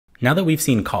Now that we've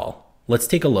seen call, let's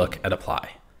take a look at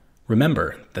apply.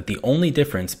 Remember that the only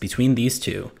difference between these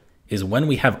two is when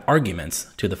we have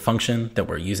arguments to the function that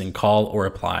we're using call or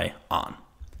apply on.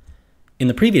 In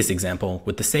the previous example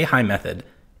with the sayHi method,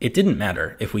 it didn't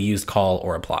matter if we used call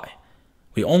or apply.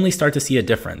 We only start to see a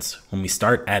difference when we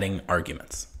start adding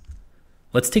arguments.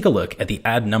 Let's take a look at the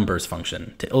addNumbers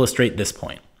function to illustrate this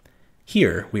point.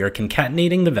 Here, we are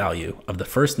concatenating the value of the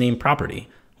first name property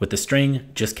with the string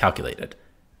just calculated,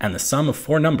 and the sum of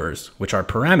four numbers, which are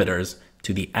parameters,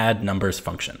 to the addNumbers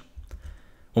function.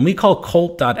 When we call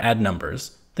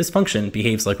colt.addNumbers, this function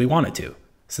behaves like we want it to,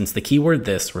 since the keyword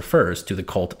this refers to the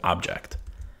colt object.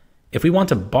 If we want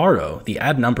to borrow the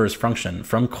addNumbers function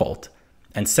from colt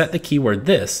and set the keyword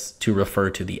this to refer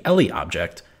to the Ellie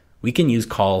object, we can use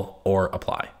call or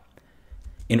apply.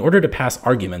 In order to pass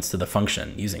arguments to the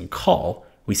function using call,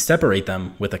 we separate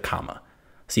them with a comma.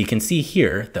 So you can see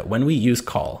here that when we use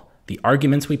call, the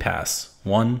arguments we pass,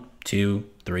 1, 2,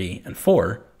 3, and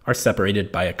 4, are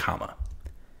separated by a comma.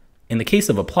 In the case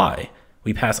of apply,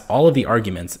 we pass all of the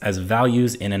arguments as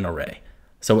values in an array,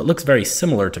 so it looks very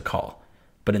similar to call,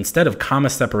 but instead of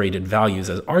comma-separated values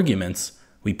as arguments,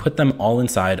 we put them all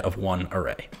inside of one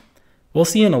array. We'll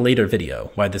see in a later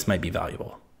video why this might be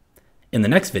valuable. In the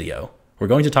next video, we're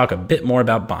going to talk a bit more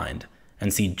about bind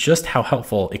and see just how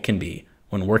helpful it can be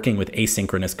when working with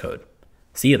asynchronous code.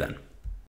 See you then.